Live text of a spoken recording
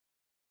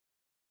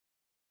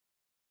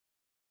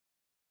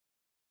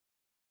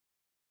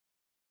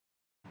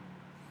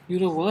You're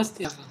the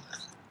worst ever.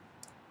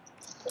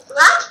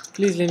 What?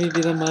 Please let me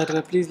be the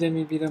murderer. Please let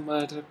me be the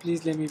murderer.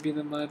 Please let me be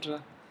the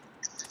murderer.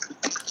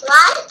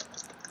 Why?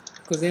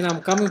 Because then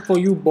I'm coming for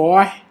you,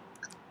 boy.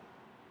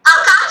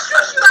 I'll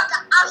shoot you.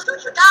 I'll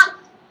shoot you down.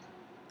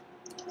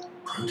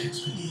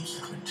 Protest believes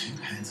that when two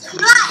hands If you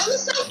are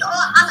innocent or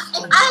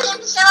if I am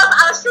the sheriff,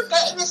 I'll shoot the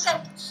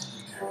innocent.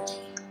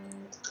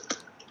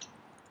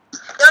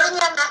 Don't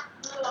remember.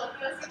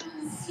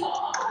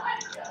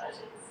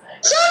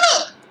 Jimmy!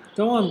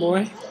 Come on,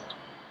 boy.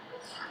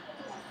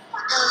 Oh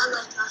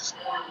my gosh.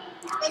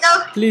 You know,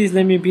 Please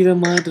let me be the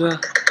murderer.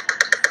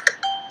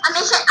 I'm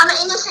innocent. I'm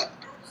innocent.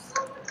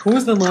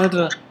 Who's the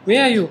murderer?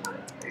 Where are you?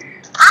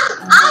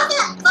 I'm the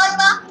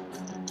murderer.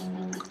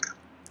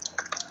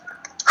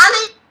 I'm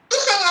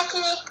innocent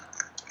actually.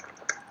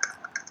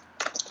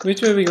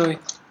 Which way are we going?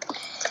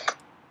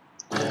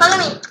 Follow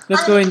me.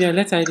 Let's go in here.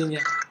 Let's hide in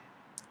here.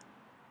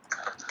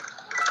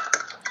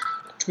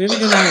 Where are we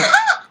gonna hide?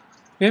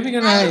 Where are we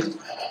gonna hide?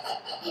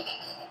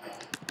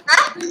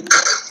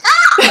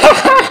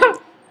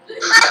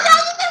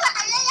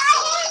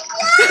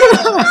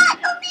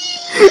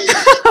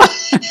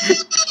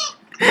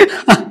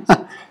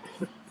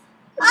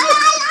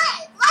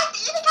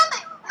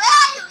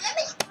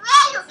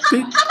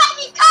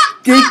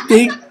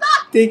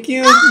 They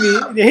killed me.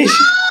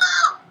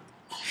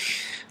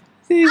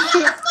 They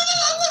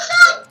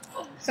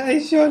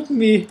shot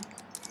me.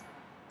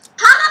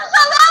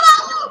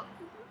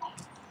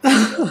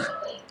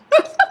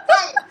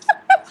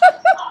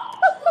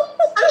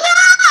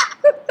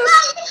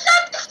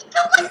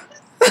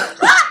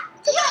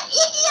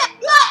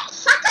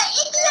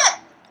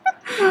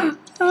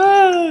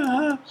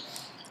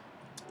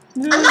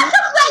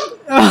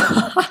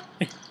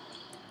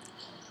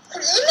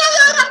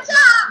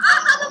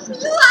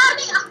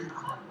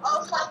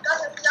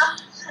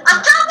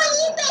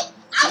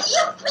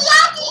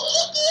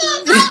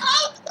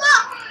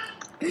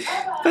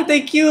 But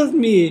they killed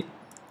me.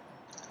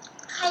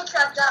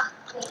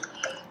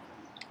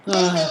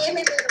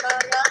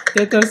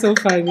 That was so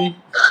funny.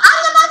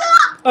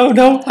 Oh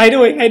no! Hide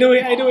away! Hide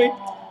away! Hide away!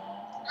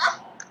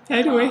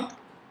 Hide away!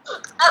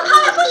 I'm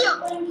coming for you.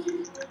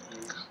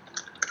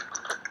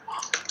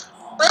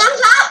 What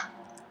is that?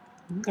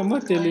 I'm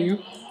not telling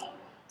you.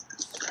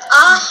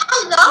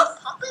 Hello.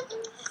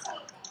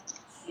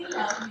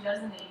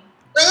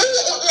 When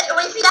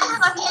you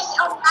have a case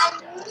online,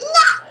 no.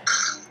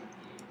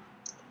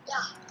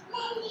 Yeah.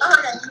 Oh,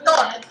 no.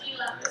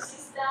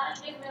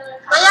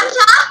 What is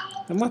that?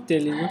 I'm not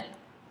telling you.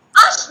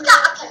 Oh,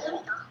 stop. Okay, let me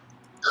go.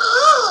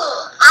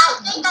 I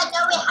think I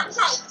know where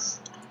Hunter is.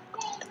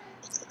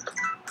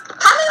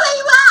 Tell me where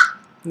you are.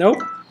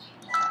 Nope.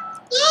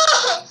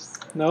 Yes.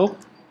 Nope.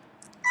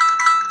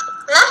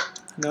 Huh?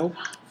 Nope.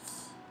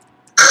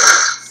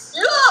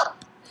 Look.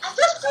 I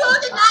just threw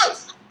the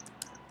knife.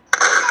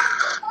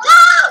 No.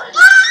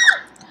 No.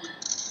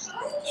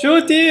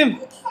 Shoot him! No.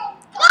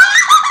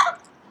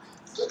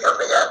 Get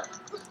over here.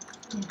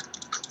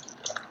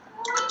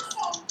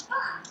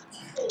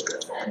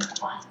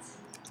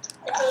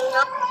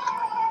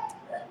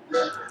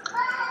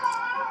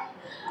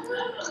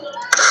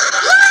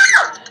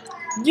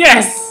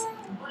 Yes!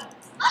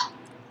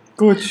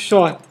 Good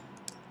shot.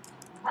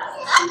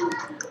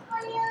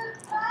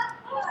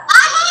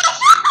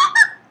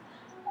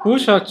 Who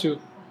shot you?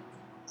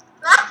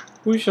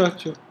 Who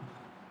shot you?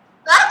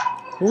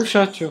 Who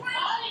shot you?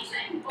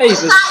 Hey,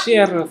 the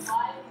sheriff.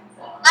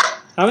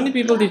 How many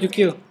people did you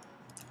kill?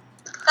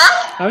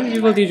 How many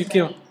people did you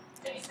kill?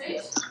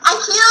 I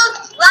killed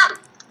one.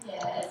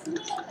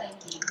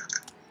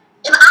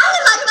 If I'm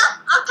the murderer,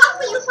 I'll come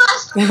for you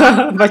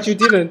first. But you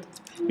didn't.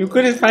 You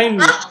couldn't find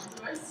me.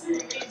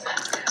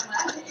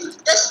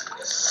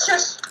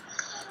 Just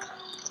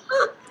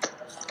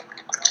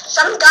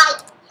some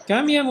guy.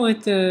 Come here,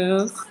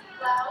 Mortals.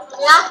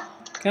 Yeah.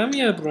 Come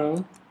here,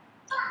 bro.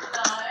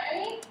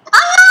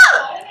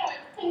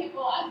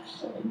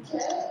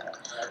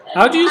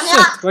 How do you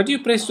sit? What do you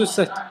press to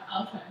sit?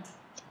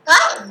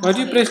 What? What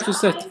do you press to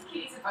sit? I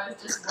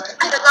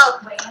don't know.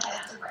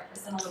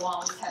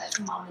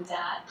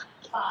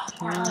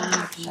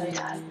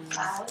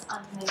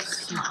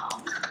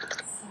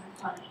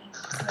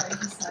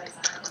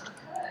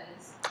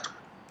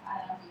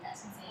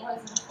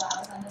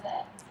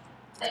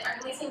 They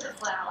only seem to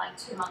flower like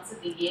 2 months of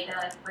the year. They're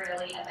like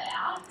rarely ever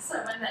out.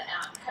 So when they're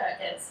out, Kurt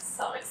gets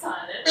so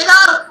excited.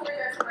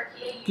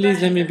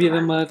 Please let me be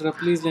the murderer.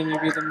 Please let me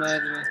be the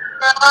murderer.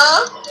 No.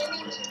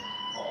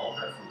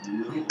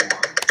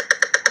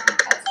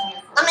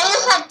 I'm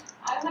innocent.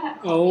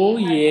 Oh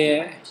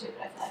yeah.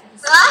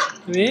 What?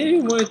 Hey,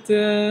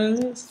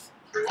 Mortals.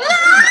 Where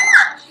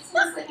are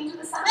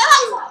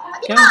you?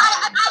 Come. I'm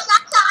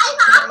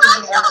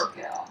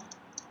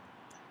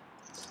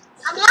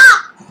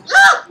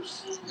Look!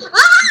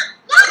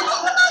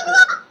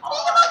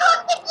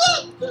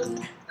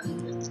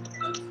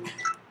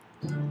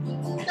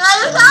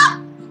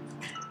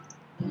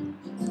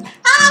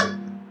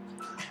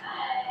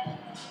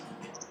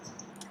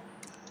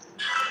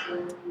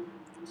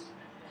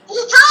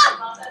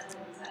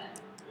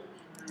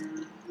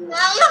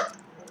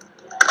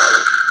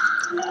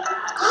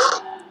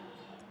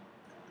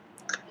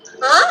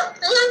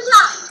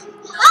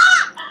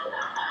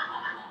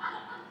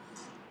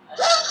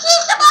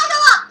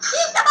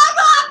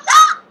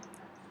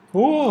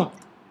 Oh,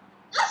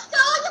 Let's go.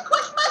 You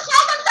push my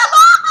shadow the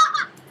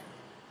ball.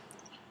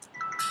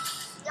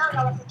 No,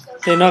 no, it's okay.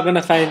 they're not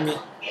gonna find me.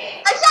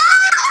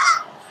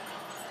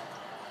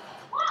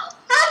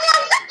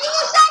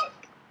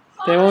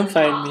 They won't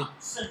find me.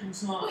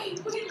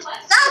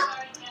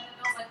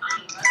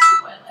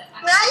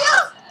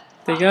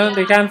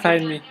 They can't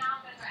find me.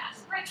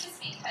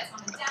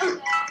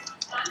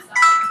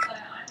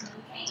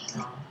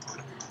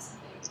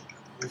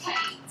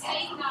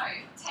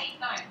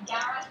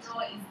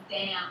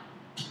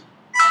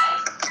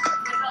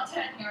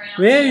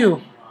 Where are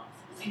you?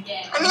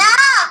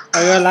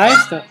 Are you alive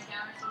still?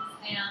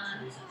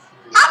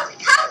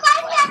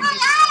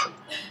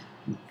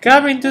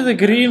 Come into the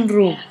green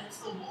room.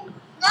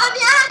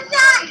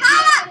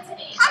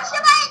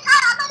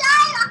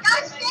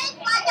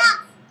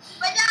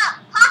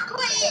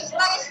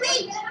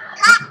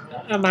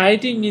 I'm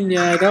hiding in here.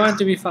 I don't want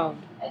to be found.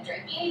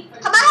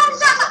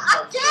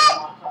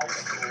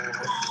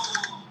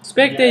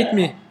 Spectate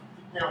me.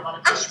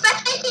 I'm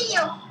spectating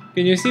you.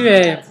 Can you see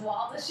where I am?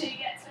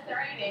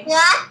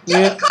 Yeah?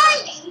 Yeah.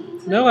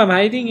 No, I'm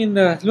hiding in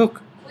the...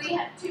 Look. Okay.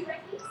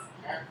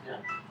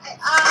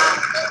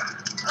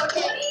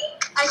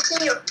 I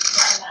see you.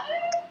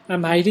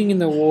 I'm hiding in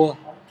the wall.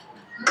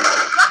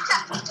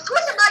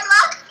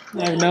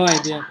 I have no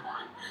idea.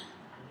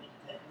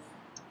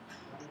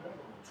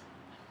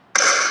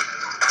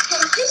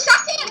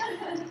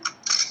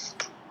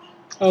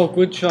 Oh,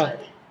 good shot.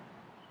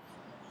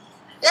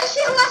 Let's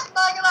see what's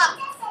going on.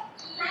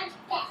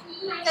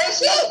 Can you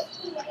see?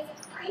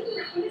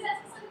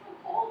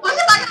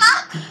 What's going on?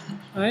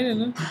 I don't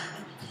know.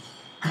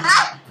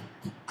 Huh?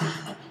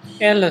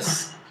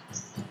 Alice.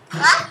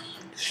 Huh?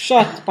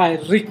 Shot by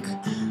Rick.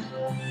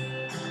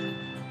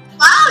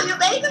 Wow, you're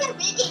very good at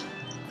reading.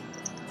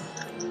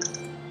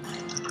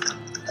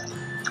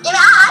 If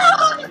I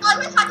don't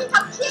always have to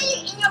come kill you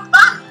in your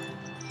butt.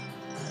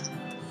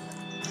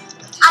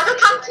 I will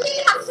come kill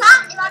you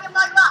sometime if I can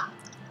blow you up.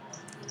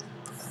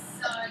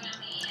 So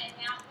yummy, and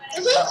now I'm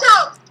Is gonna it so?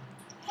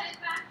 head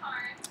back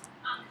home.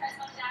 Because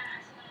my dad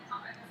actually gonna come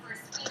over for a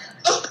swim.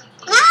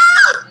 No!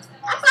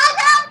 I found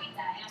out! Big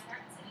day. Our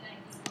parents said it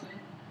ain't this good.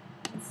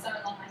 It's so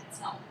long, like it's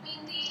not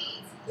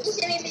windy. You just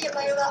send me your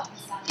blow you up.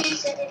 You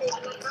send me your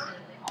blow It's you up.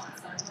 really hot,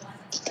 so we're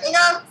like, You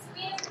know?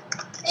 swim.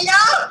 You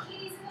know?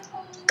 Kitties in the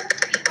pool.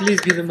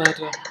 Please be the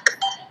murderer.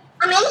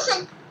 I'm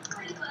innocent.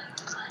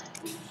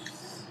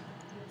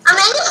 I'm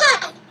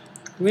innocent.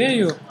 Where are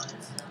you?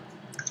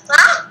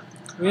 What?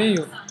 Where are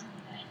you?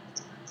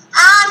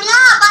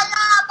 Yeah,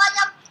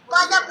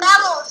 by the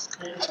barrels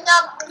and the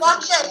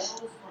boxes.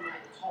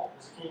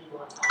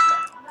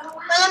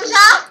 My name's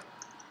that?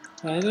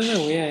 I don't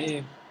know where I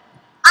am.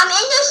 I'm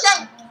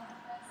innocent.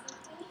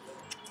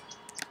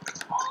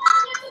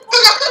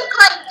 Innocent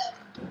crate.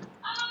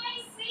 I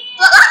see it.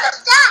 What is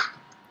that?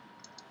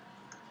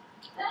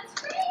 That's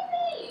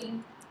crazy.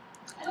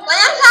 My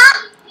name's that?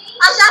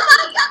 I saw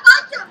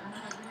you.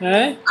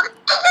 Hey?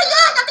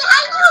 I'm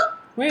behind you.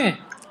 Where?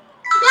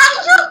 Behind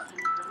you.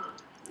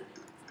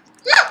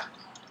 Look.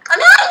 I'm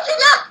behind you.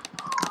 Look.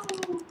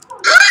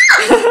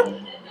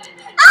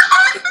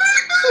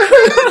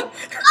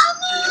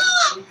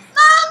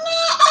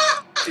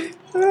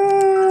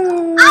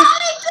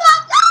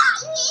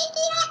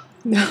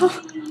 No.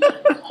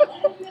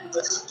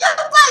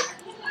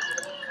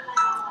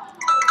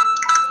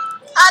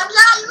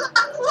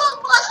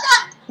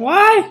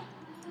 Why?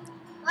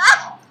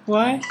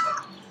 Why?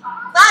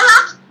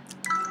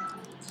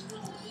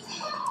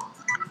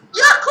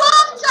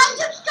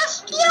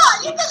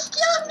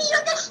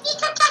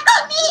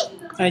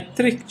 I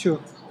tricked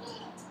you.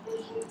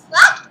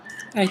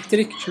 I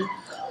tricked you.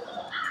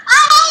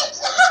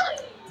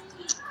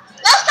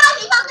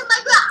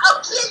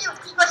 I'll kill you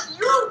because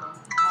you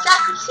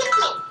tried to trick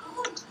me.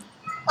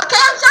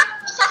 Okay, I'm sorry.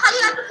 Is that how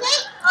you like to play?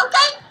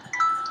 Okay?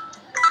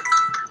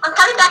 I'm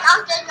coming back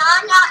out there now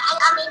and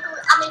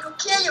I'm going to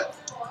kill you.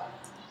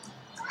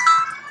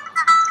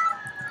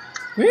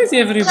 Where's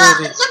everybody?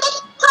 So many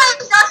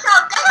coins also.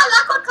 There's a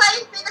lot of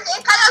coins because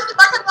it kind of the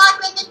bottom line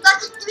when it's not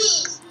in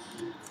trees.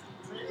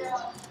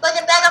 But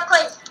the bag of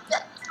coins.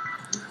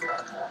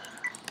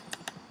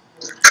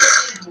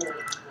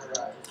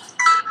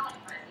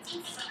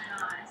 It's so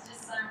nice,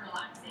 just so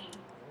relaxing.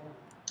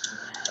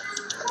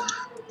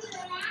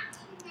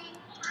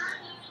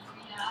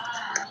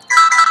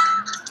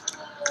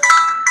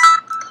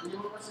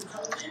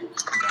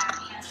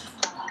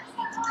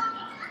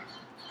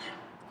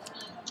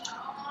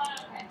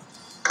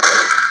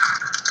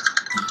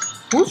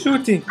 Who's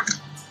shooting?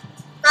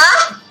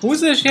 Huh?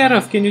 Who's the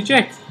sheriff? Can you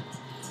check?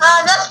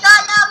 This guy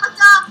now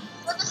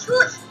with the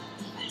shoes.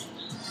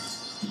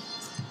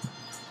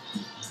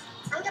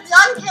 And the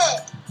blonde hair.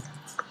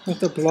 With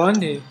the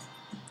blonde hair.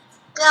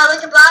 Yeah,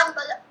 with the blonde,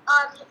 but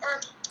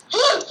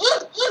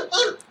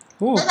him.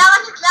 Who? The guy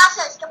with the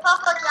glasses, the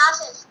purple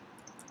glasses.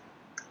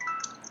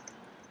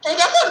 Can you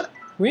get him?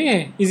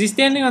 Where? Is he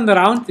standing on the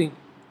round thing?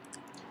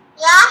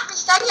 Yeah, he's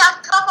standing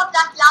on top of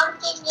that round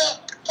thing there.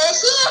 Can you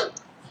see him?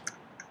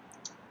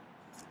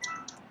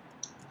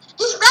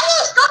 He's ready,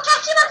 go catch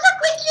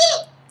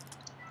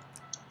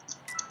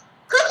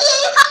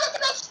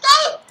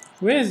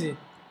Where is he? Go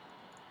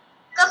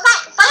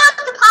find out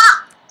the park.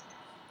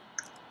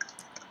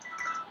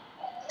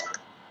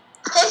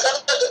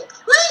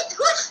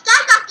 Who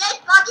stabbed up dead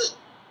body?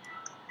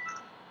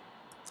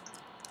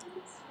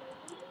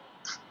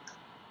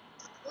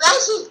 Where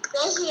is he?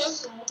 Where is he? Where is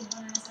he?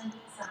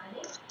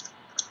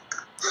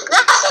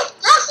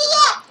 Let's see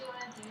it.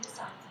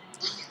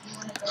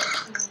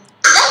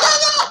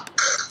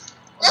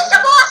 Let's the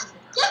boss.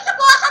 Get the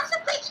boss. I'm so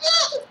quickly.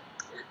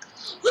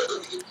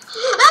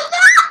 Let's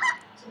go.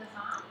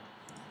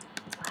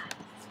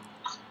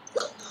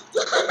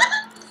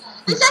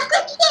 Let's go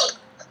quickly.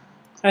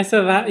 I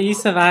survived. He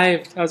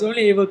survived. I was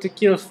only able to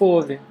kill 4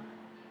 of them.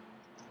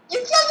 You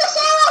killed the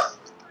sheriff.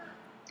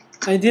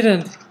 I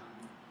didn't.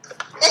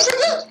 Yes, you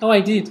did. Oh,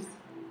 I did.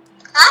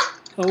 Huh?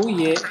 Oh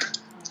yeah.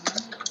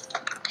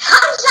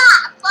 Hamza,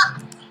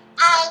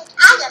 and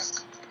Alice.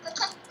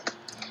 Okay.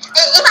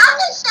 If I'm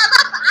the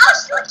sheriff, I'll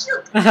shoot you.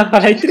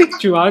 But I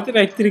tricked you. How did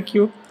I trick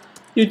you?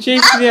 You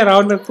chased me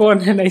around the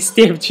corner and I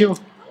stabbed you.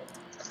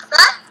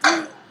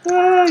 Huh?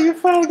 Ah, you're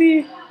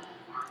funny.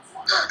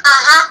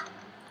 Uh-huh.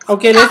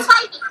 Okay, Stop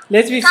fighting.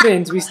 let's be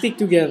friends. We stick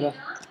together.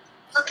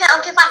 Okay,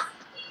 fine.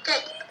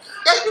 Good.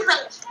 Let's be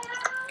friends.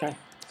 Okay.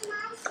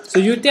 So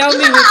you tell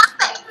me.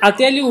 I'll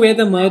tell you where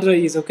the murderer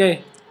is.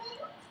 Okay.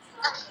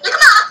 Look at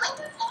my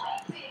outfit.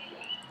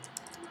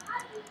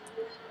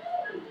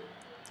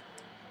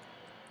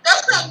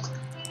 Best friend.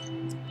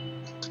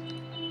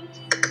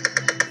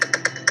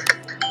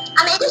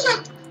 I'm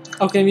innocent.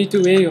 Okay, me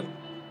too. Where are you?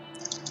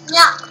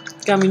 Yeah.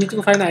 Come, we need to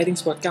go find a hiding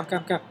spot. Come.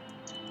 Huh?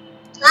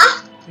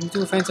 We need to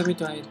go find something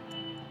to hide.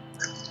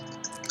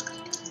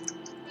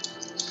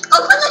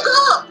 Open the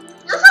door.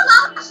 Use the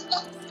mouse.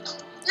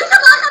 Use the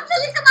mouse. I'm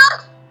saying use the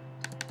mouse.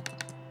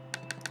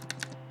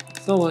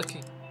 It's not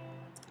working.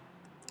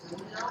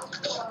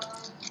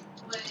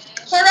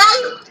 Hey, where are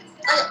you?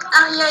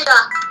 Here you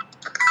are.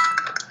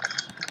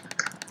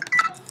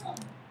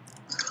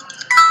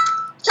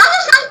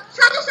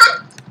 Try this one.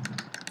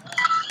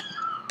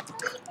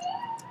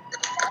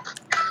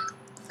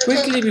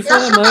 Quickly before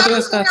the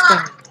murderer starts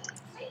coming.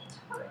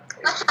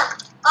 What's up?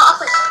 Oh,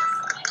 office.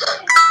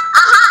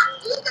 Aha!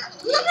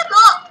 Here's the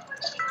door.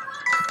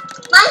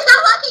 Mine's not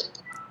working.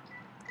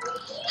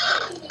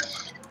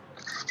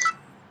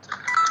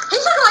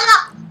 Here's the door.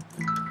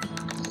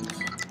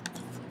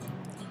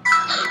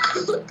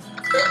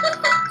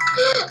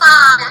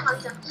 That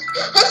comes up.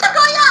 Here's the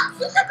door.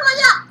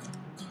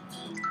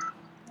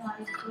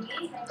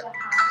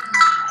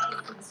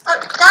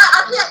 Oh,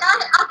 up here.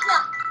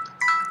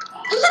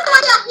 Here's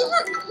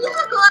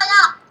the door.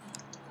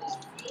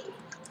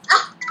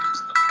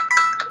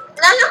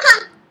 Now you can.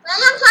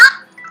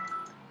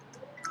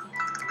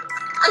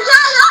 I'm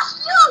trying to lost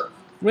you.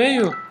 Where are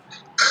you? No.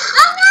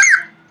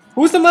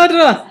 Who's the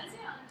murderer?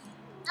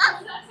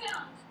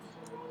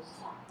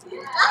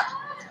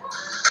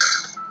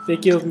 They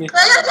killed me.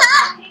 Where you at?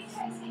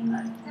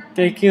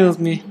 They killed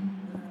me.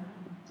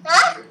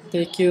 Huh?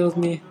 They killed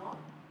me.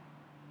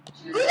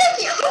 Who is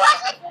it? Who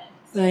was it?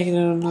 I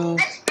don't know.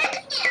 I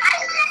just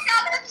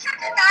saw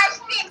the ice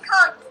cream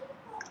cone.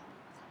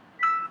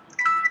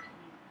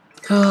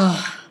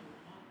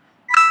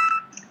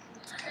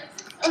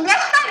 And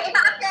next time, if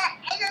I'm the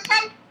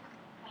innocent,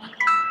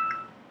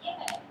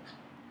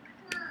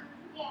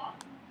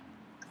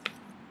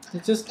 They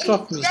just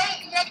dropped me. they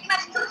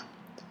must do.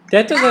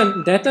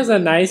 That is a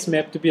nice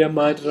map to be a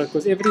murderer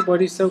because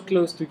everybody's so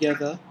close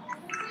together.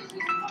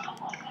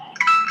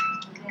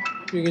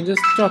 You can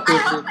just drop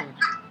everything.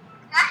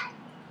 Huh?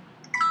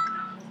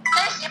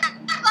 I see my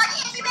body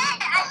anywhere.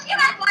 I see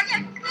my body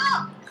on the floor.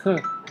 Huh.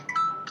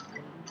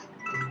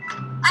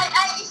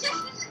 It's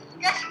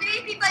just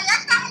 3 people.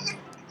 Let's go.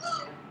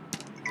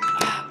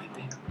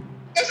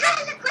 This one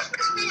is a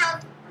Christmas video.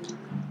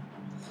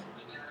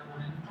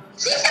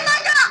 See the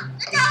murderer.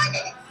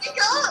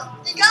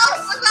 The girl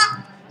was a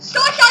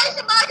social is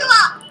the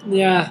murderer.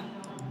 Yeah.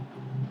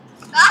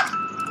 Huh?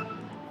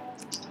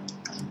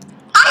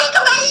 How are you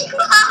going to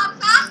her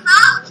fast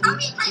now? Show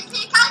me, can you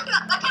see camera?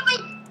 Okay,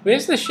 wait.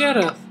 Where's the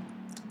sheriff?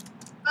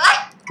 What?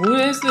 Who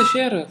is the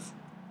sheriff?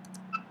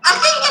 I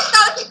think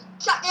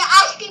the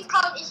ice cream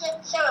cone is the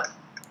sheriff.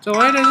 So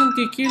why doesn't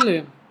he kill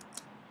him?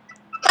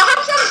 Can I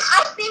have some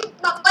ice cream?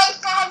 No, wait,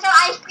 can I have some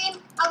ice cream?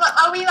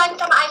 Or we want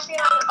some ice cream?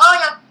 Oh,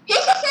 yeah.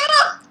 Here's the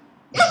sheriff.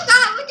 This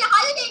guy with the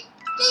holiday.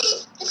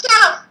 Please, the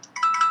sheriff.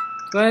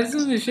 Why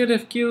doesn't the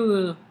sheriff kill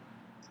the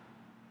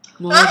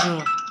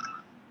murderer?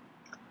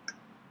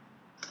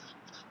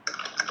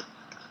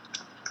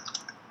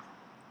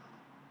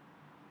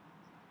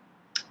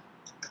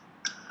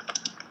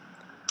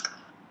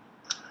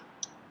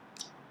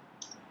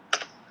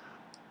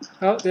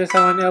 Oh, there's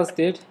someone else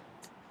dead.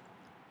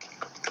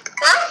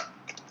 Huh?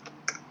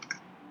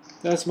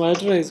 That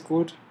murderer is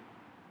good.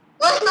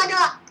 What's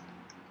murderer?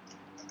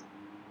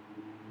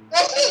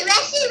 Where's he?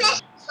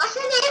 What's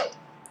your name?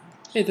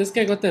 Hey, this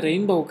guy got the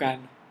rainbow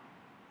gun.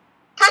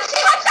 Come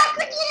see what's up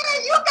with you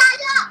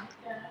guys.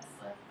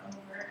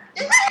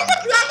 This one is a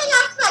dragon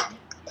outfit.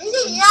 Is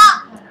it? Yeah.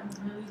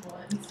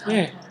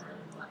 Yeah.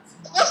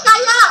 This guy,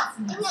 yeah.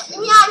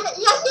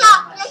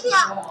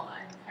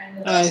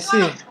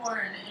 see. Corn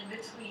in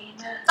between.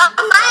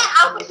 My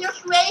outfit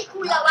looks really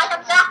cool. I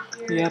like that.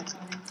 Yep.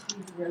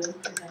 Really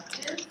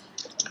productive.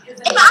 If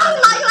I was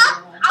Mario,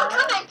 I'll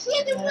come and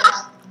kill you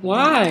first.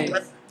 Why?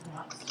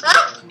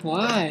 Huh?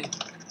 Why?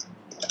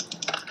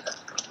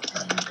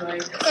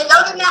 Okay,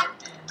 don't do that.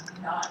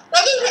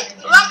 Ready?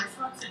 Right.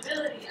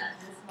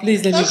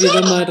 Please let me be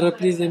the murderer.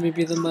 Please let me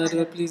be the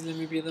murderer. Please let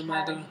me be the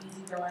murderer.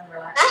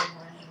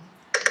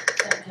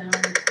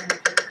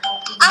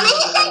 I'm in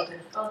the thing.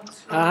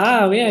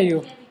 Ah, where are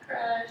you?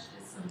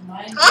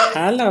 Huh?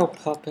 Hello,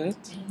 puppet.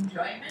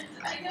 Where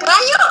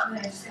are you?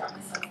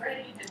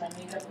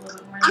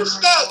 I'm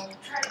scared.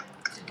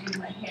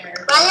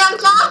 Where are you,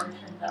 John?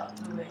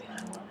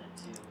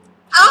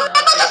 I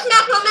remember this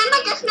map. Remember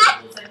this map?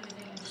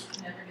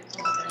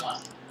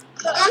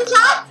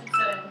 John?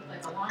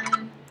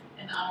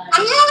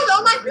 I'm here with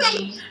all my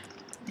friends.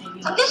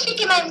 I'm just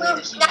thinking my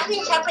moves.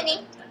 Nothing's happening.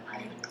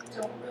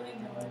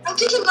 I'm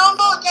just a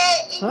normal day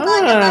in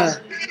Ah,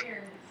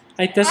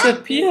 I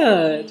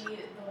disappeared.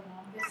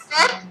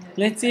 Huh?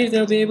 Let's see if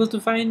they'll be able to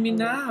find me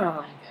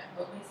now.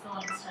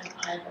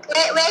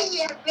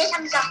 Where's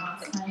Hamza?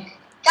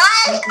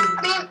 Guys,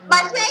 my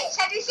friends,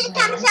 have you seen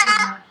Hamza?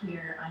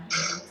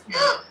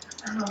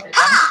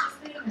 Ah!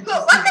 What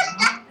is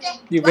that?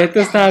 You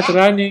better start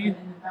running.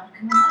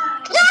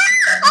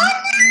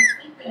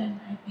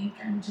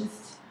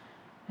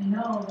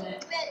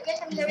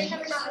 Where's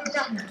Hamza?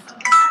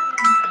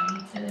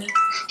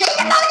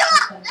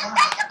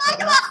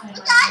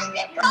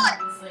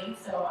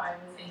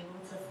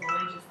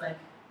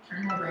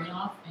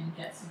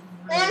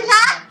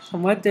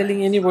 I'm not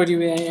telling anybody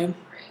where I am.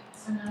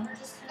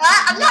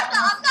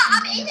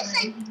 I'm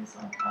innocent.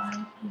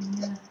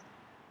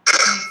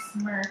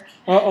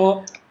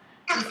 Uh-oh.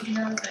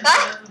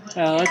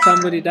 I let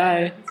somebody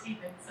die.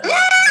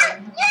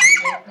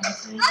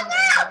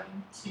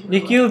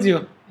 They killed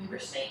you. I'm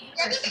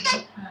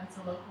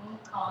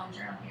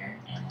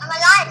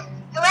alive.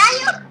 Where are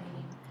you?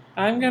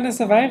 I'm gonna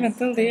survive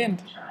until the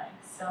end.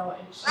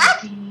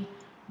 What?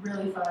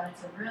 Really fun.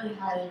 It's a really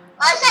highly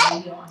What's requested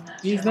it? video on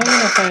that He's show. not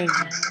gonna find me.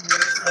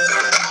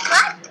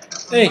 What?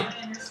 Hey, I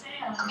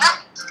understand. What?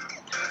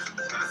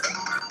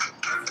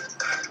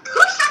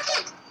 Who shot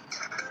it?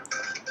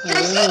 I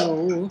don't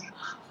know.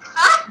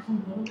 Huh? I'm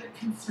a little bit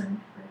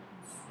concerned for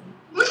his safety.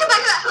 Who's the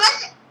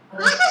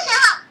Who's the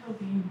sheriff? He'll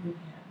be in good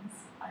hands.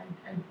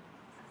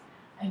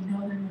 I know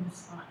they're going to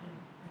spot him.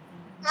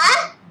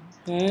 Huh?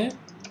 Eh?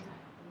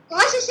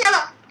 Who's the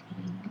sheriff?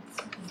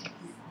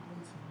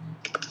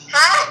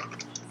 Huh?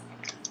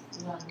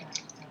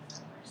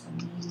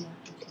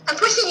 I'm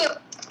pushing you.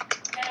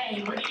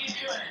 Hey, what are you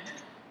doing?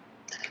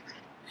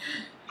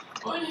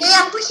 What are you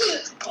Yeah, I'm pushing you.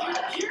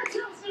 Here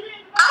comes the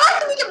man. I want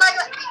to meet a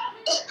murderer.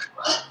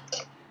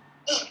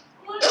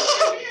 What are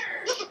you here?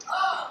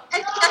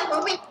 I'm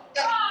moving. Oh,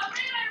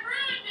 man, I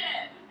ruined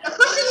it. I'm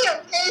pushing you.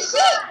 Can you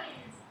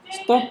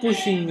see? Stop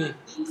pushing me.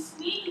 You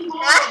sneaky boy.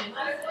 Huh?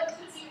 Let's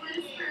listen to you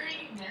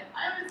whispering.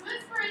 I was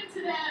whispering to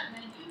them,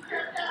 and you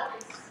crept out.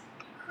 You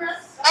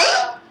crept Hey?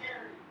 out.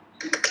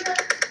 You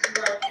crept.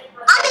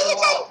 I'm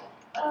innocent.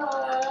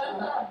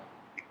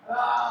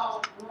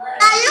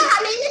 Are you?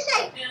 I'm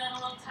innocent. Feeling a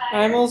little tired.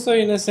 I'm also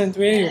innocent.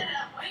 Where are you? Wake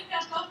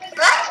up, open the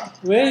What?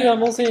 Where are you?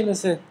 I'm also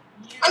innocent.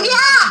 I'm here.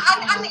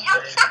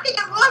 I'm stuck in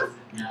the room.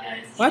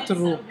 What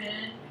room?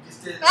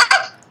 What?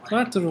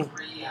 What room?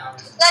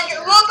 Like the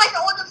room with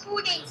all the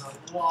food in. It was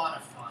a lot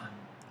of fun.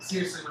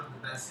 Seriously, one of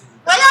the best things.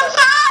 Wait, I'm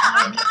sorry.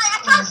 I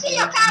can't see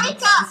your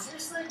character.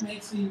 Seriously, it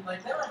makes me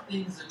like there are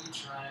things that we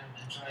try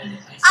and try to. I'm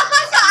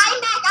on the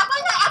iMac. I'm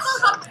on the Apple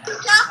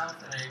computer. Stuff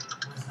that I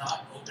was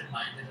not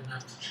open-minded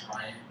enough to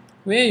try it.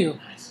 Where are you?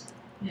 Nice.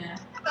 Yeah.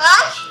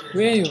 What?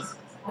 Where are you?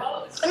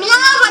 Well, I mean,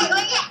 I'm on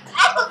the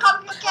Apple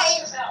computer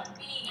talking is. about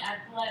being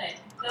athletic.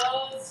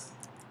 Those,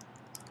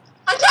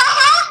 I can't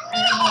help I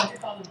don't know me. what to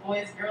call the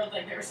boys, girls,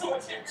 like they were so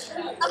much extra.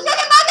 I'm thinking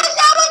about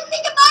myself. I'm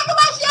thinking about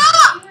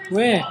myself.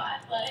 Where? So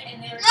athletic, and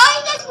they were No,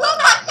 in this room,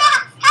 I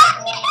can't help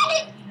me.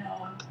 you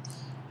know,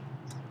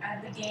 at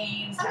the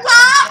games, I'm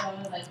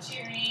shows, like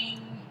cheering.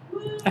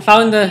 Woo, I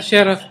found the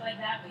sheriff. stuff like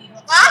that, but you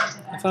don't What? see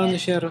the I found the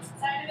back sheriff. end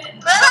side of it,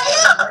 and Where are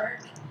you? the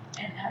work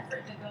and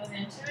effort that goes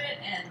into it,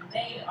 and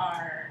they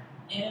are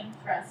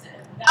impressive.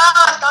 Don't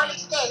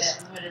That's stay. something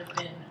that would have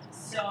been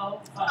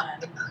so fun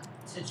to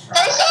They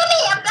try. see me.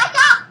 I'm back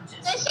up.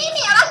 They see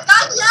me. I was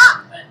gone here.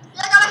 But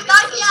Look, I was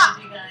gone here.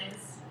 you guys,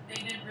 they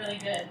did really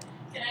good.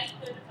 Can I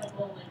include a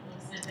couple like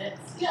little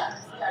snippets? Yeah,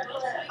 go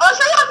ahead. Oh,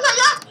 shut up, shut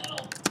up.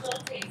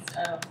 Little taste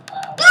of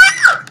No!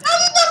 I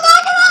need the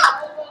murderer.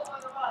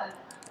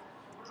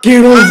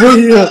 Get over I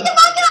need here! the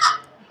murderer.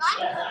 What?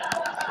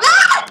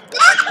 No!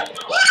 No! No!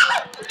 No!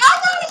 No!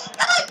 No!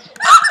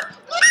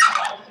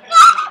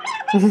 No!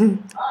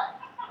 No!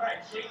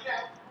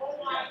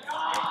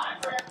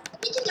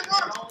 He's in the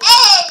room.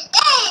 Hey!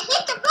 Hey!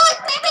 Hit the room,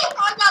 baby!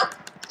 Oh no!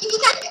 He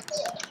got it.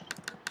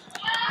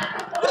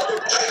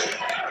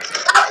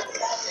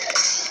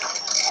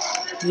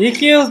 He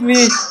killed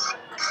me.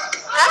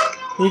 Huh?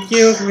 He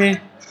killed me.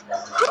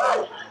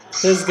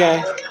 This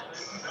guy.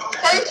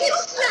 Can you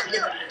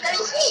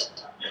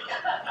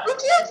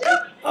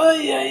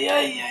Ay, ay,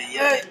 ay, ay,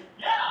 ay.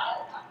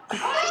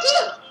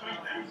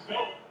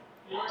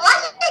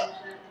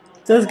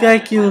 This guy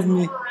killed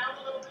me.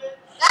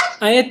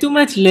 I had too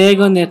much lag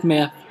on that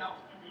map.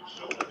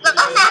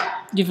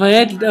 If I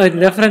had a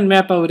different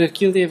map, I would have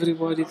killed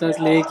everybody. It was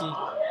laggy.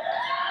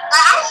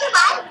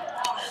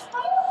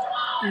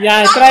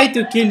 Yeah, I tried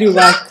to kill you,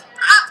 but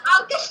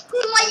I'll just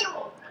school you.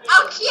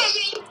 I'll cheer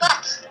you in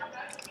butts.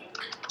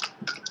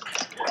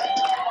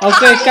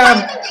 okay, come.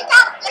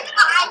 Look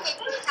what I did.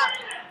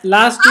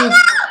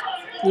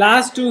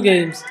 Last two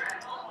games.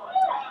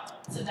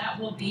 So that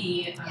will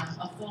be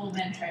a full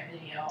Ventrite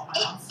video on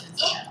Austin's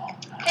channel.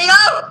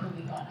 Hello. He'll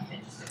be going up in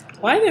just a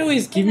couple. Why they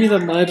always give me the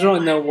murder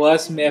on the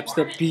worst maps,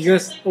 the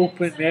biggest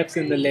open maps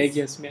and the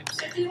laggiest maps?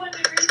 51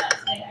 degrees out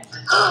today.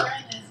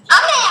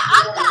 Actually,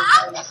 I'm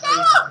the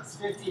sheriff. It's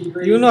 50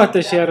 degrees. You're not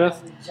the sheriff.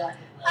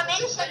 I'm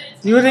innocent.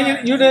 You're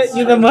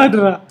the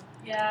murderer.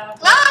 Yeah.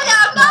 No,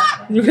 I'm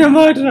not. You're the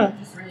murderer.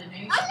 Just really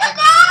new.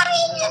 I'm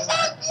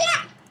innocent.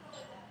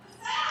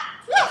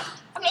 Yeah.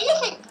 I'm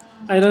innocent.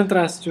 I don't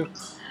trust you.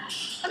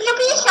 I'm the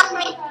police of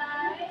me.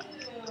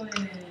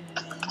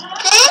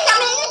 Please,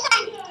 I'm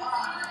innocent.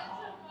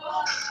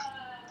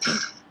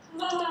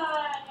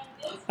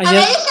 I I'm heard,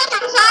 innocent,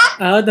 I'm sorry.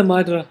 I heard the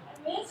murderer.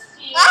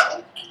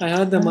 What? I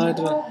heard the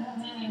murderer.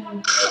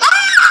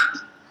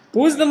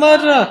 Who's the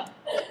murderer?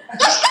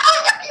 Let's go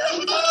with the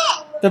blue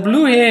hair. The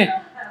blue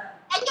hair.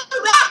 And the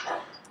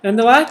red. And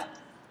the what?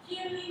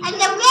 And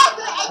the red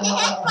and the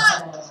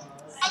headphones.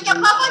 And the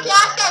purple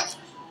glasses.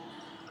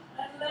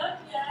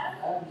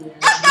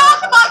 Let's go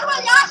with the murderer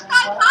last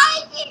time. Hi,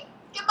 the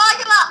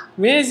murderer.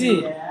 Where is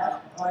he? Yeah.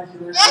 Why'd you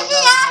leave? Yes, he's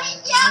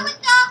here with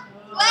the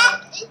red,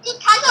 the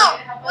tunnel,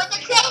 with the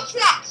train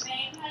tracks. We're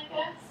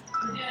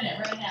doing it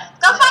right now.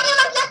 Go find him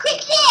up there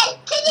quickly and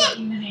kill him.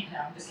 No,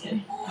 I'm just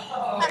kidding.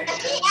 Where's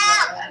the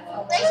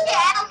elves? Where's the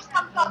elves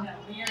come from? No,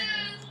 we are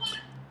just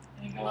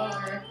gonna go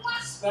over.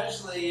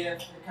 Especially if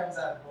it comes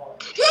out of water.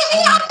 He's the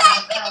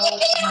outside. Quickly,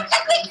 kill him up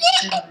there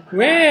quickly.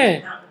 Where?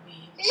 That would be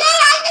Yeah, I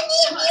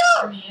believe for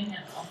you. me and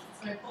him. So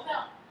I pulled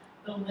out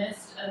the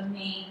list of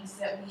names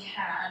that we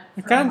had. I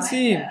for can't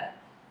see him. Micah.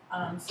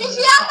 Just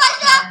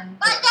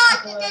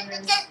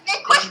the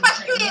Christmas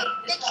tree,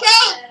 the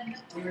train.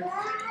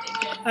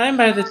 I'm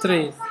by the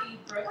train.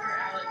 No.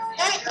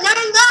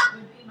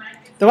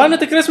 The one with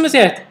the Christmas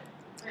hat.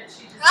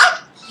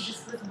 What? She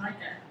just was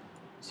Micah.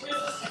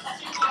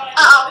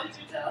 Uh-oh.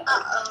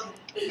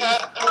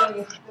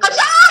 I'm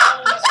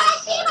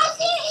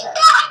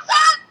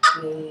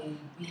sorry,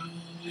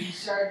 Baby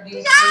shark,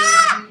 doo,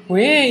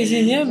 Where is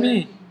he near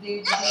me? behind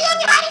you.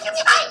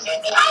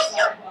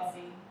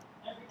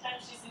 Every time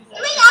she sees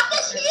You mean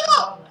after you?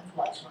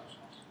 Watch.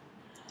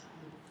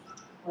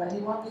 What do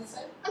you want me to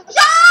say? I'm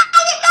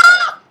sorry, go.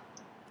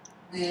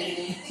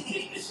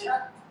 Baby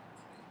shark.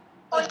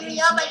 Oh, you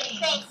yell by the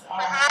train.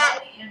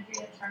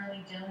 Andrea,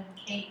 Charlie, Dylan,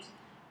 Kate.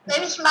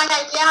 Maybe it's my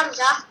idea,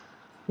 Hamza.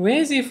 Where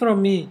is he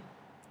from me?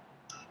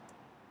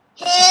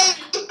 He's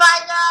by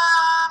the...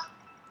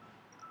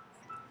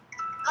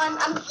 let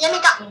me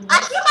go. I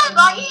feel my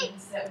body.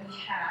 That we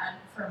had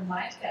for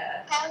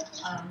Micah.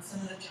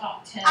 Some of the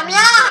top 10. I'm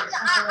not.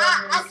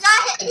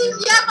 He's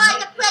here by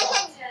the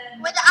prison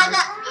with the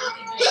other.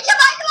 He's the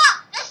murderer.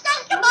 Let's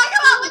take the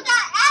murderer with the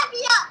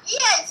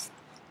ears.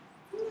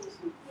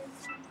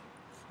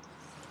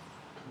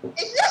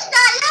 Is this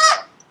not it?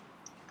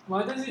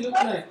 What does he look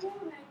like?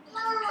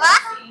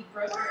 What? The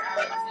broker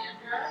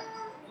Alexandra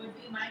would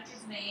be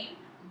Micah's name,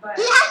 but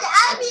He has the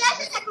LBS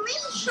and the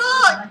green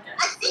sword. I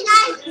think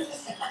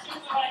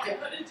Micah,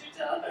 what did you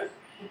tell her?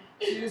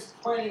 She was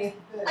pointing at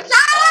I'm this.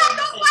 sorry,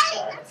 don't wait.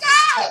 I'm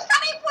sorry. He's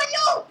coming for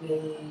you.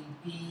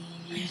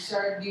 Baby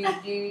shark, doo, doo,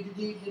 doo,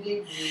 doo, doo,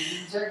 baby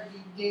shark, doo,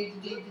 doo,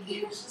 doo, doo,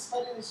 doo. She's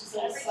funny when she's on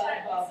the Every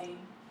side time of we see,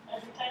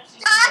 every time she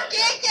Stop.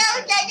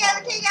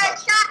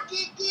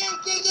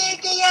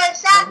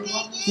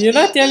 You're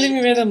not telling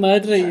me where the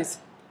murderer is.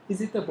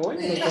 Is it the boy or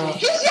the girl?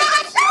 He's here.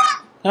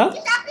 Huh?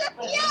 He's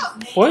after you.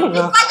 Boy or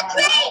girl? By the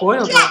train. Boy or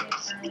girl?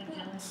 Charlie,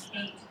 Dylan,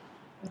 Kate,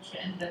 which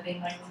ended up being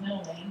Micah's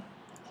middle name.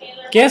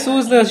 Taylor, Guess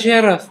who's the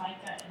sheriff? Micah,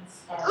 and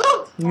Star.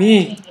 Who?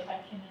 Me. I think if I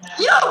can imagine,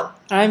 You.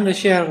 I'm the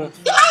sheriff.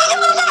 He's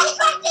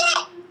right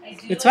there. I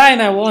do It's like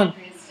fine, I won.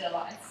 Andrea still.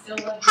 I still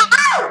love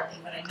Charlie,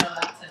 but I know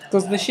that's a no.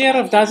 Because the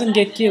sheriff doesn't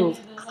get killed.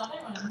 Those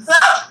other ones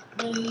What?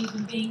 really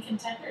even being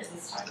contenders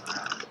this time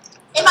around.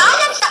 If I am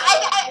the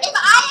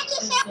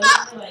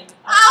sheriff,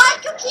 I want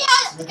to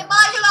kill the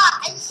murderer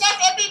and save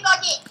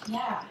everybody.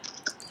 Yeah.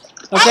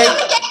 Okay.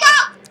 Hey, get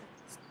out.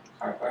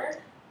 Harper.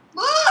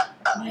 Move.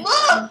 Mike Move.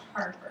 and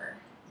Harper.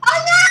 Oh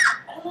no.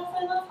 I don't know if I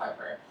love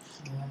Harper.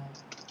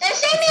 They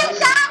see me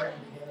inside.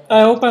 I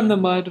hope I'm the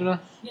murderer.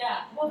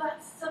 Yeah. Well,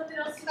 that's something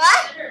else to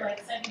What? consider.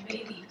 Like second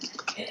baby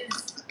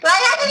is.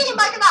 Why are you the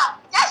murderer?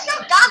 That's so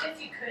dumb. If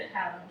you could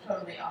have him,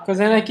 totally off. Because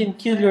then I can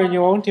kill you and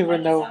you won't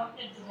even know. What?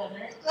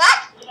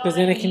 Because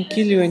then I can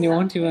kill you and you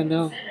won't even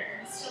know.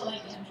 Still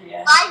like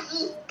Andrea. Why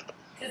me?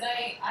 Because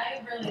I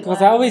really. Because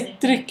love I always making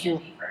trick you.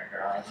 candy for a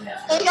girl. I think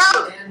that's Hey, really no.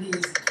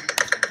 Andy's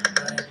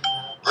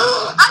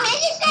I'm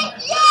innocent.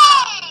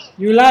 Yay.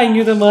 You lying,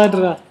 you the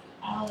murderer.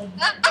 Alex.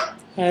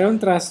 I don't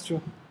trust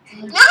you.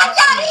 No,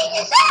 Daddy,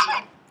 you said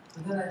it.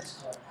 And then I just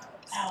call her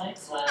Alex.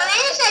 Alex. Well,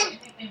 Amazing.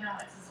 I nickname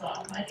Alex as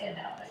well. Micah and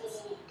Alex.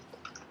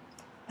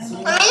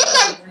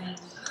 Amazing.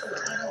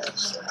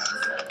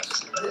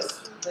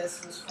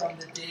 This was from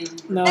the day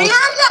we No, Yeah.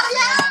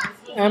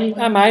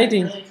 I'm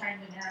hiding. Really trying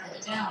to narrow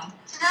it down.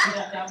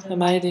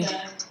 I'm hiding.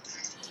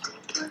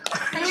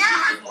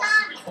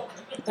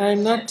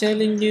 I'm not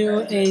telling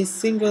you a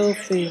single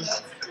thing.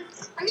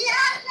 We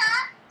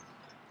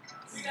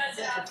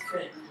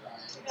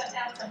got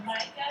down to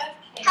Micah,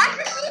 Kate,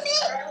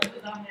 Charlie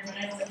was on there, but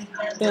I don't think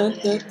Da,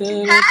 da, da,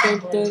 da, da,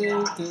 da,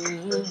 da.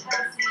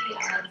 Kelsey,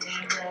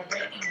 Alexandra,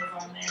 Brittany was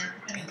on there,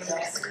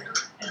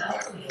 and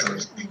Elsie.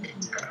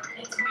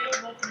 It's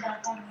weird looking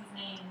back on these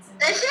names and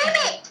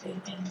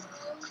thinking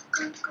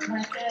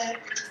Micah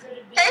could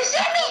have been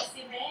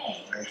Kelsey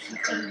May, or she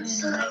could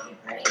have been Micah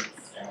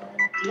Grace, or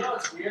You know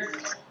what's weird?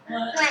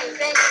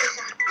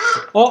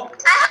 what? Oh,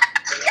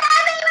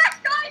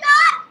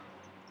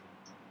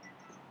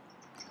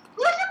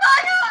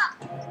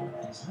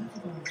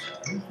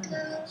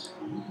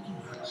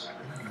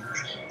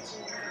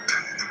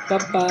 pa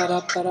para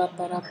pa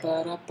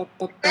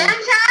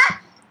pa.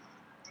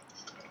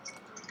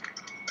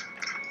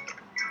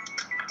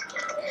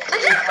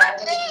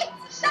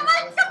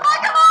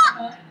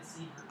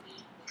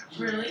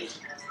 Really?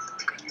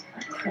 I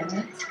couldn't.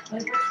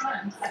 Like, which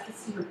one? I could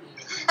see her being.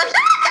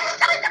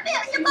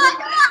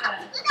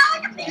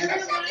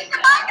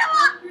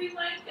 Hungry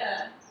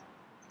Micah.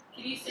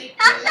 Can you say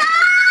food?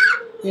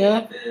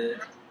 Yeah, Food.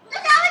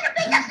 You're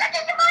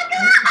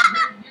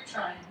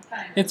trying,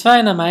 kind of. it's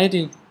fine. I'm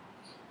hiding.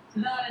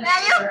 Not an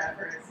extra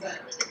effort, but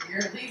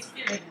you're at least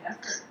giving an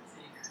effort.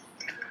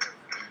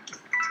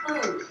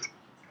 Food.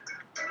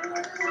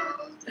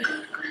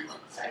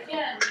 So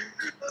again,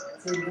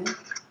 Say it again.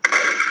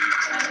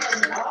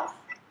 kind of off.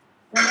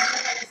 Remember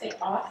how to say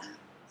off?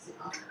 Say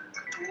off.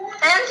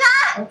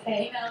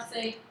 Okay, now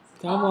say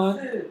Come off on,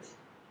 food. Say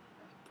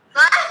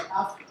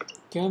off.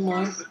 come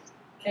on.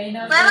 Okay,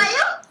 now Where are say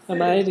you? I'm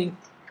hiding.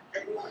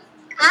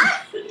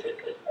 Huh?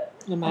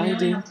 I'm I only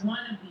hiding. have one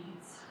of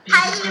these.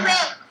 Hiding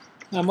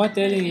where? I'm not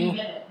telling you.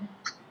 Get it.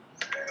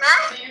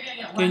 Huh? So you're gonna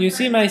get Can you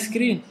see my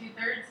screen? 2/3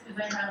 because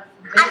I have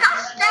I'm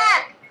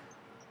upstairs.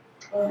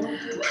 Oh, look at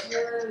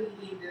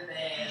cheerleading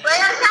today.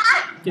 Where is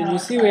that? Can you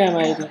see where I'm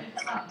hiding?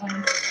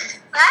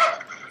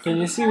 What? Can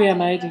you see where I'm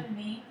hiding?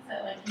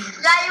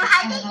 Yeah, you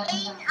hiding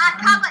in a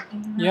cupboard.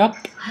 Yep,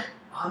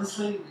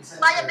 Honestly, we said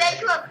By the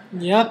bedroom.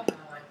 yep,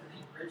 I like the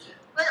name Bridget.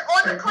 With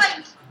all the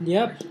coins.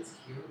 yep. Bridget's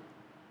cute.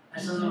 I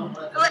don't know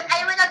what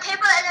And with a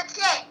table and a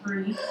chair.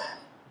 Breathe,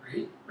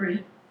 Breed.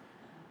 breathe.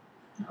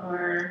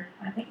 Or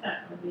I think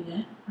that would be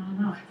it. I don't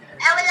know.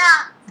 And with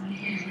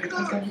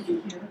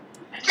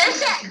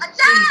This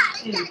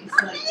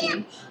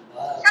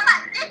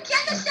someone, let's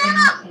get the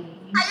table. Are you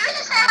in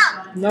the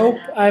table? Nope,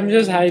 I'm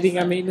just hiding.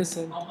 I'm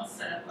innocent. Almost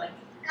set up like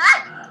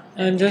What?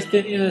 I'm just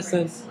an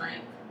innocent.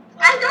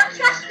 I don't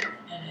trust you.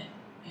 And it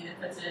either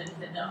puts it into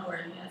the no or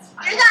yes.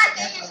 You're not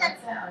innocent.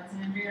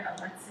 Alexandria,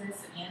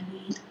 Alexis,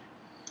 Andy.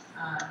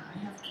 I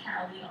have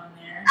Callie on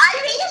there. Are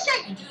you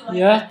innocent? I do like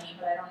Yeah. that name,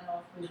 but I don't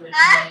know if we would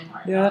Huh? name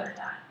our Yeah. daughter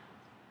that.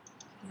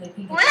 'Cause I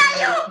think Where it's a are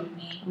you? very cute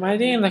name. I'm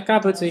hiding in the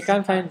cupboard so you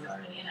can't find me.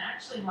 And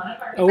actually, one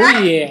of our Oh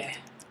yeah.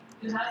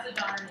 who has a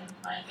daughter named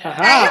Micah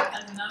Haha.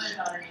 has another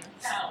daughter named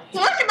Callie.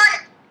 What's the money?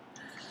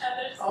 And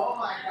there's, Oh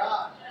my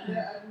gosh. I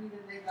didn't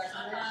even make that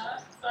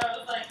connection. so I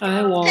was like,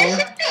 I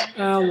won't.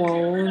 I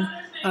won't.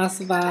 I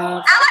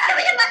survive. I want to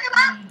be the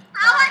murderer.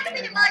 I want to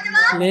be the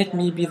murderer. Let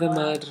me be the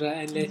murderer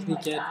and let me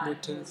get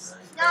looters.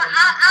 No,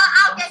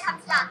 I'll get him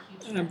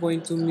done. I'm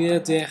going to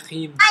murder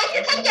him. If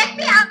you can get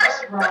me, I must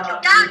put you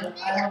down.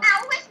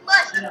 I always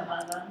must.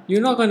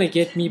 You're not gonna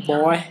get me,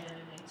 boy.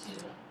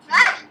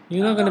 What?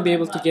 You're not gonna be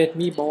able to get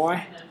me,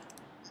 boy.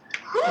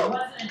 Who?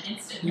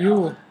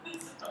 You.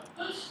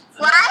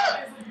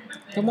 Why?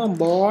 Come on,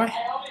 boy.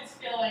 I always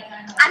feel like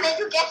I mean,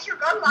 to get you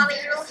going, mommy,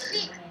 you don't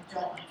see.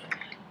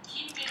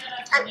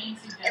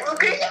 Well,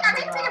 Chris, I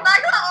mean, think about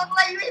you, or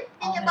what you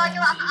think about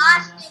you, I'm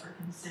asking.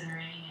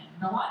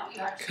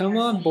 Come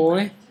on,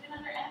 boy.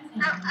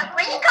 I'm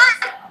waiting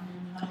on.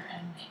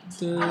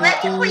 I'm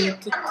waiting for you.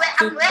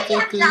 I'm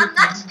ready. I'm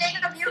not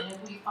scared of you.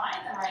 If we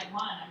find the right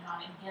one, I'm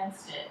not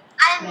against it.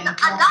 I'm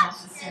not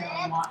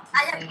scared.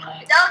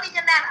 Don't be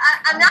the man.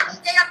 I'm not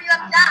scared of you.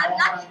 I'm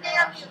not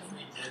scared of you.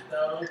 We did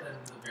though, then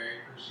the very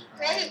first year.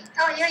 Ready?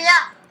 Oh, you're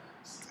young.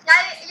 Now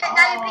you pick the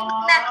man.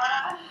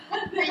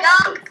 You're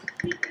young.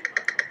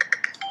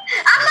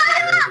 I'm not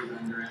young. Really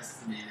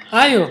underestimated.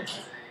 Are you?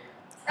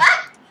 What?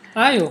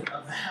 Are you?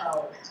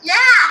 About Yeah.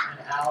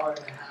 an hour and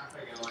a half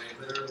ago, I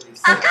literally I'm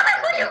sat coming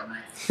for there you. and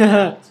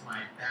I felt my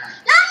back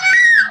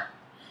tighten up.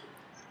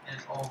 And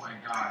oh my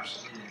gosh,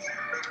 it is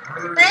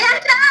hurting.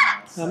 Where's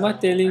that? I'm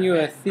not telling you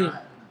a thing.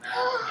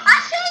 I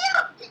see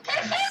you. Can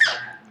you see me?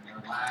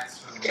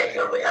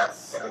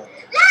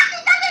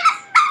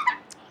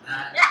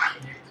 That Yeah,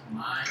 kicked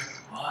my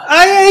butt.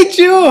 I hate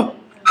you!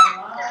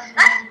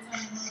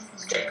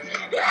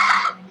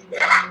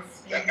 yeah.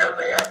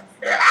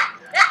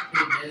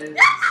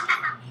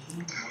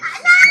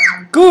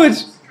 Good!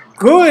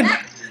 Good!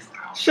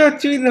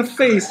 Shot you in the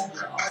face.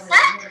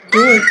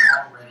 Good.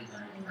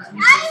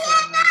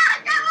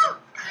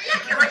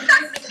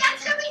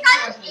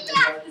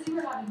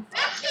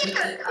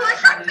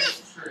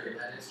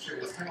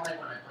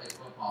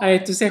 I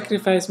had to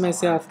sacrifice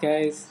myself,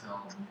 guys.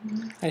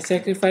 I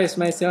sacrificed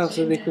myself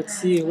so they could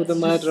see who the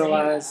murderer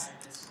was.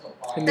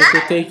 And they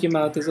could take him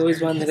out. There's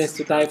always one that has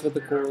to die for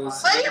the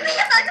cause.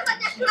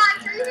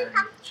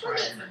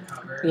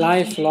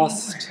 Life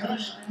lost.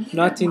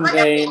 Not in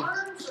vain.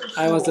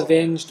 I was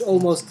avenged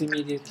almost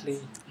immediately.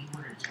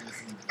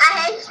 I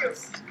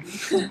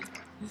hate you.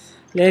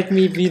 Let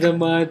me be the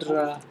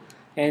murderer.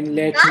 And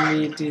let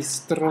me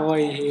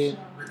destroy him.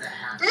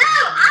 No,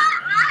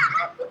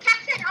 I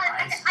protected.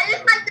 I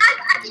use my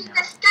knife. I can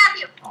just stab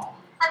you.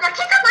 I'm gonna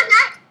kick up my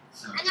knife,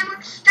 and I'm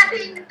gonna stab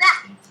you in the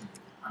back.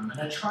 I'm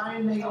gonna try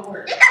and make it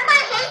work. You guys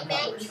might hate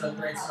me. We're still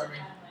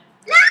brainstorming.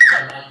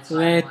 No,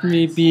 Let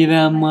me be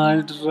the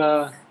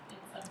murderer.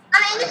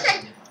 I'm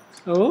innocent.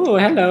 Oh,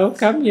 hello.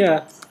 Come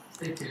here.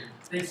 Stay tuned.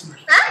 Thanks so much.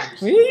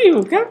 Huh?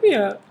 Ew, come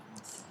here.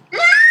 No,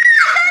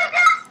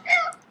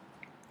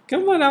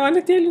 Come on, I want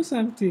to tell you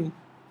something.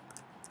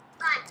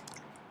 Fine.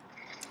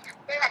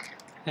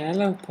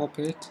 Hello,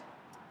 puppet.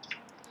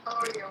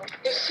 Oh no,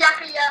 it's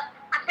Shapia.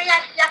 I think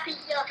that's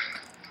Shapia.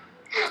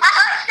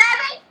 Oh,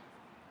 Sammy!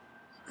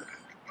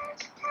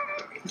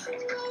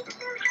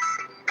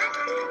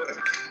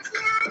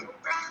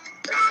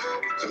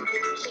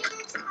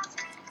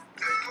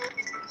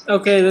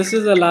 Okay, this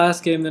is the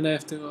last game, then I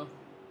have to go.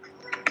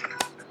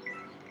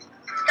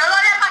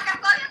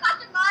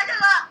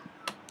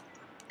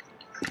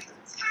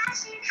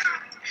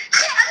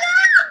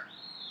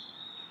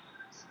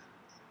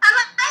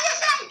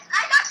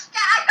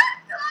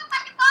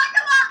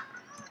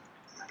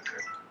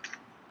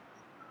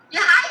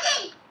 You're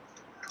hiding!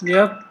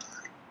 Yep,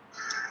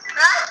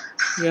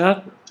 Huh?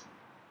 yep.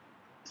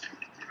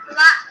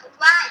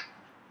 Why?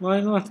 Why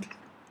not?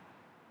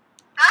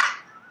 Huh?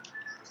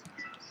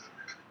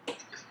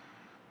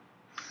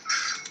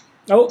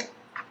 Oh,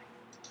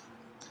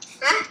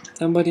 Huh?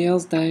 somebody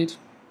else died.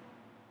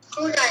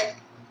 Who died?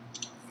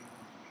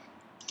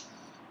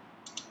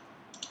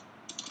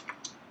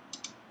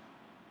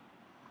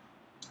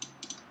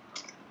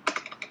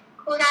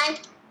 Who died?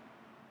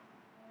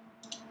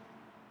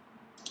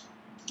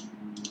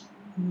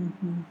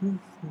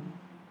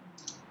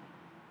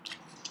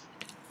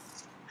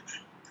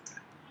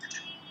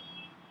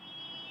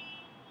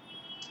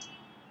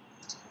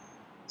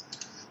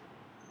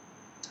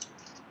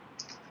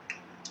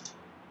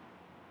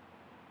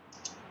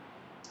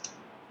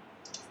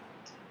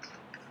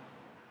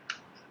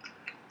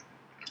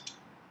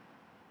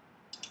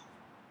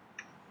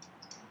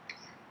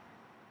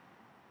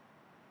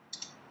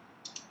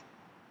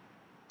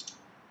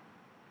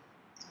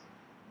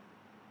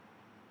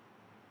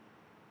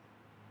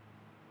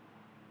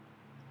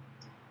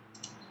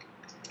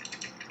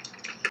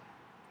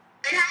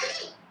 You're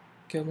hiding.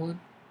 Come on.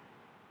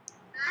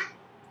 Huh?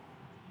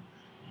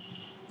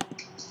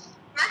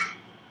 Huh?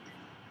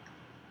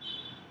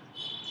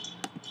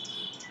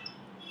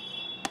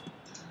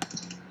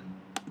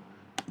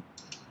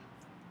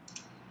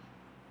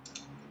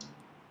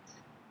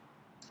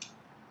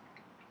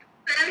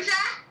 What was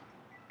that?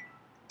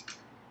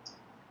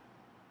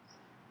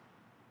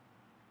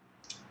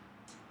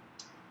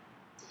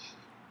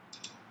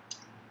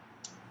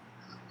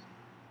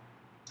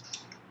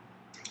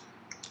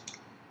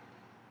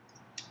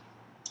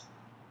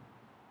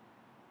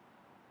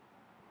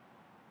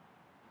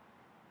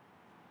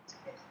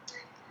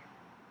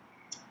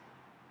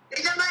 Is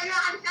it my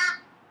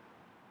answer?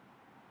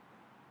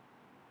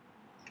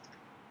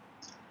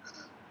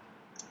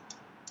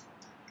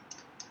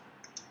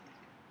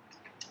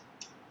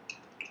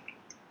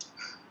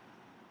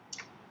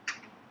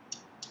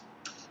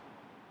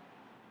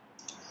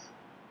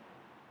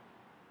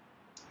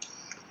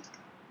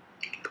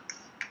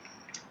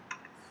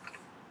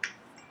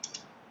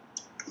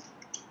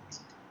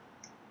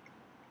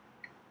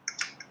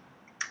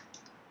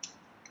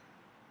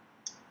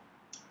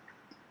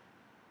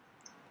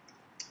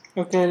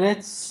 Okay,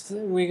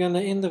 we're gonna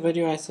end the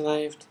video. I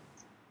survived.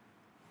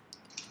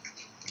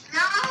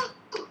 No.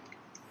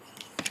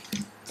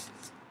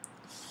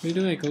 Where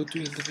do I go to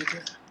end the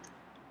video?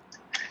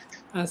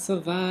 I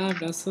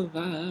survived, I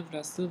survived,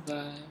 I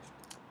survived.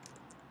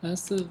 I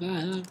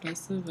survived, I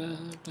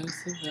survived, I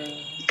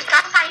survived. You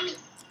can't find me.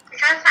 You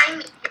can't find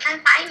me. You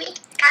can't find me.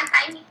 You can't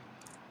find me.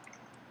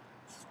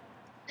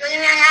 Do you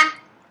know where I am?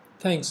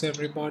 Thanks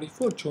everybody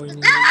for joining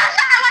No, me.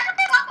 I want to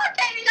play one more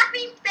game. You got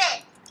me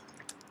fit.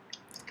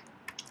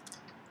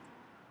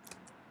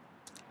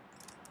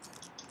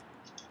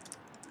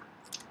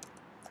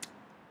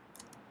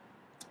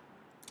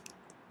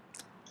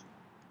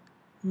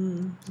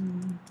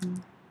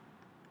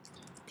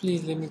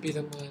 Please let me be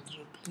the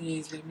murderer.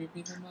 Please let me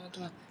be the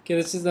murderer. Okay,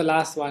 this is the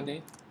last one, eh?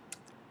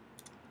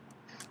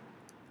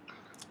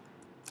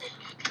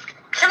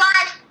 Come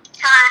on.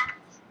 Time.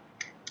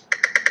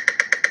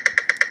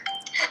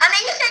 I'm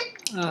innocent.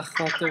 Ah,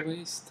 what a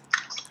waste.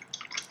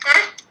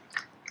 Huh?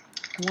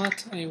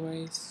 What a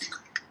waste.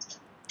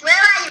 Where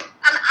are you?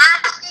 I'm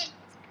asking.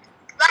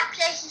 What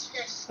place is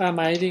this? I'm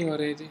hiding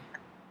already.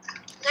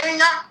 No, you're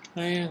not.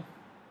 I am.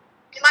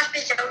 You must be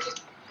joking.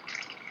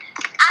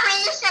 I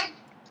mean, listen.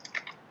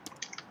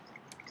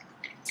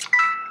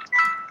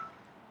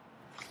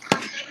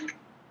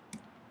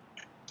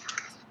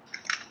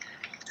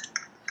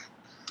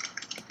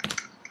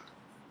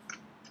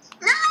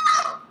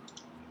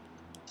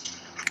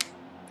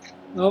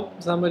 No! Oh,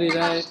 somebody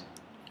died.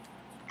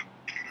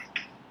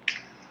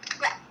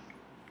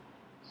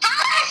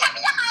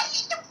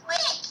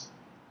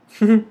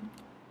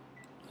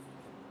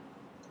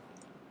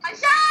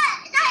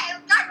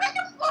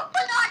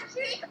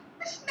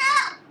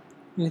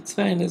 It's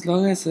fine as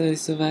long as I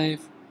survive.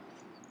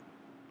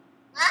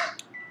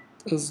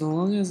 As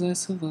long as I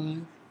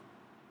survive.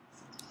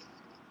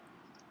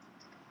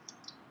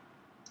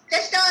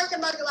 Let's go on the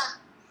mother.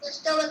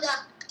 Let's go on the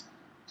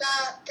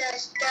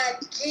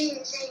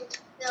gene thing,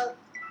 the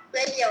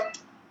radio.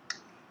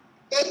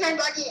 There's my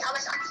body. I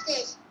was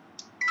upstairs.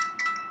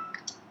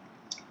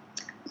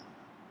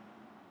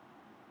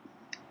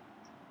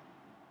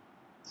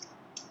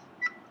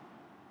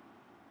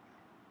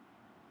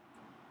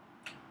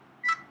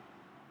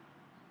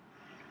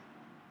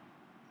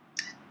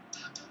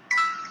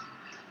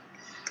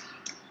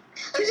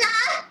 Yeah.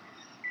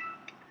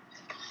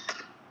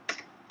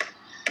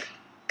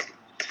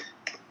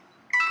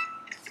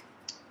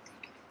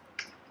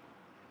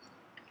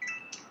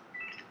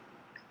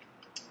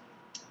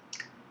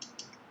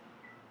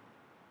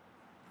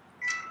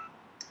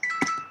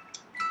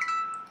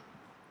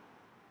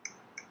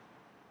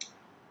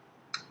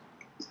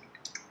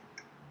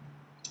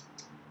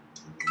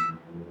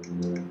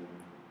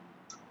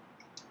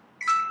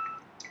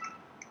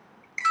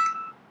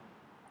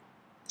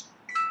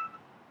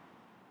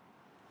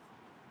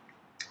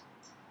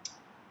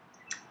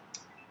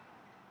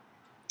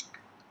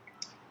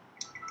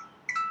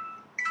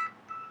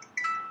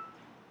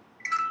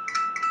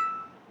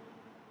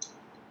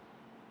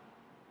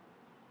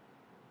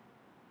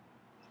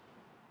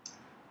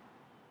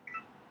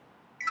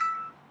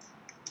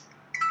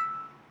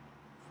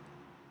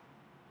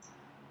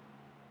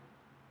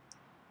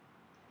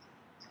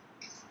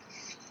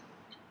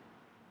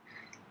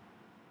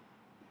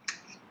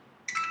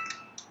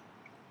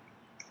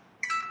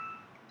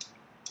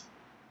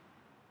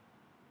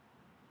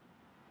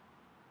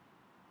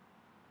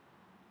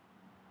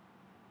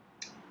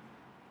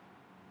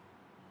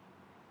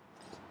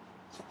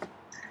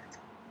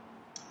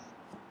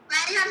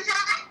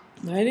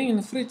 Hiding in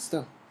the fridge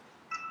though.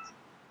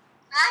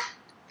 Huh?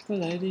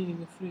 Still hiding in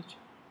the fridge.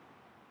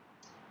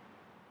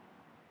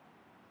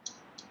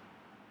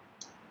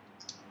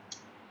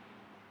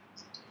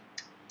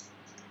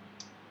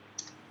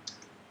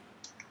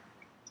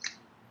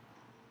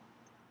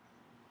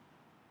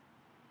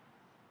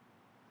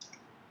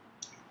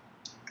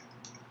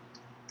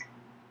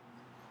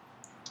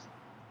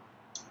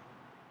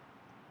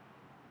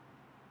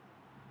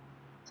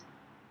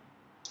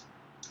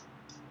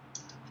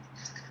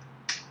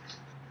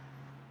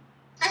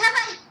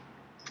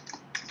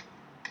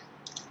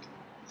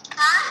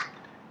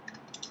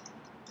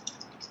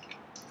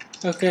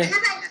 Okay.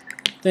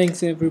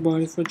 Thanks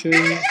everybody for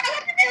joining.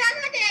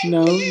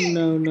 No,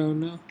 no, no,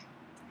 no.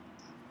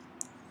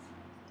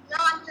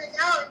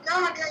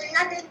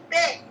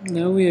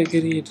 No, we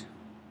agreed.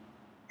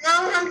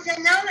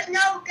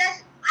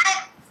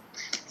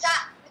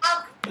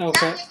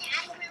 Okay.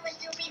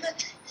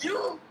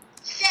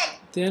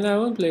 Then I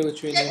won't play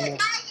with you anymore.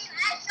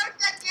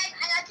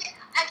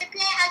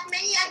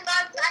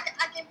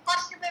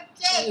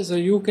 So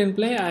you can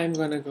play, I'm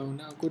gonna go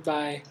now.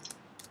 Goodbye.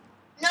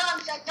 No,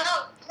 I'm sorry, no.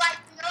 What?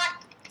 You know what?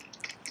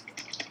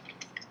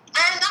 I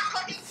am not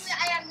talking to you.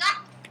 I am not.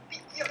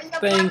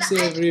 Thanks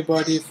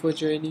everybody for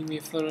joining me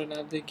for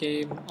another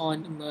game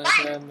on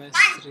Murder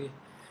Mystery.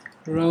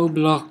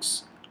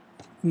 Roblox.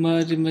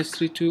 Murder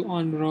Mystery 2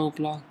 on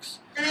Roblox.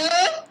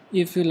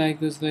 If you like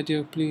this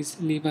video, please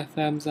leave a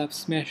thumbs up,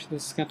 smash the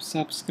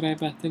subscribe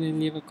button and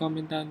leave a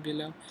comment down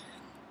below.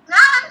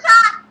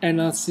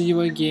 And I'll see you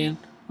again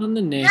on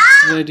the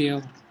next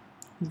video.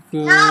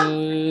 Goodbye.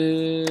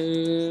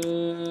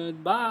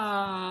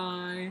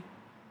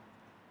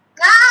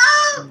 No!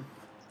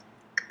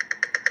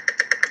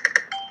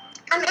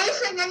 I'm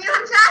Asian and you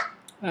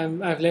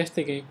Hamza? I've left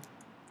the game.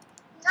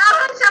 No,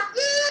 Hamza,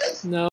 please! No.